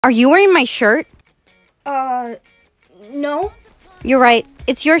Are you wearing my shirt? No. You're right.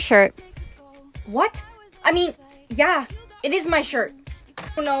 It's your shirt. What? I mean, yeah, it is my shirt.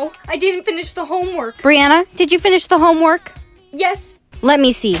 Oh no, I didn't finish the homework. Brianna, did you finish the homework? Yes. Let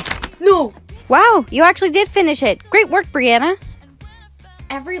me see. No. Wow, you actually did finish it. Great work, Brianna.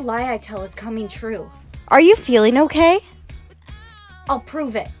 Every lie I tell is coming true. Are you feeling okay? I'll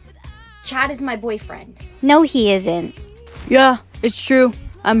prove it. Chad is my boyfriend. No, he isn't. Yeah, it's true.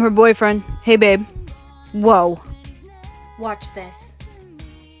 I'm her boyfriend. Hey, babe. Whoa. Watch this.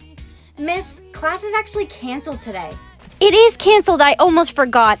 Miss, class is actually canceled today. It is canceled. I almost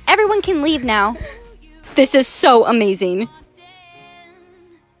forgot. Everyone can leave now. This is so amazing.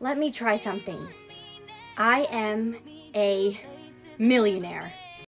 Let me try something. I am a millionaire.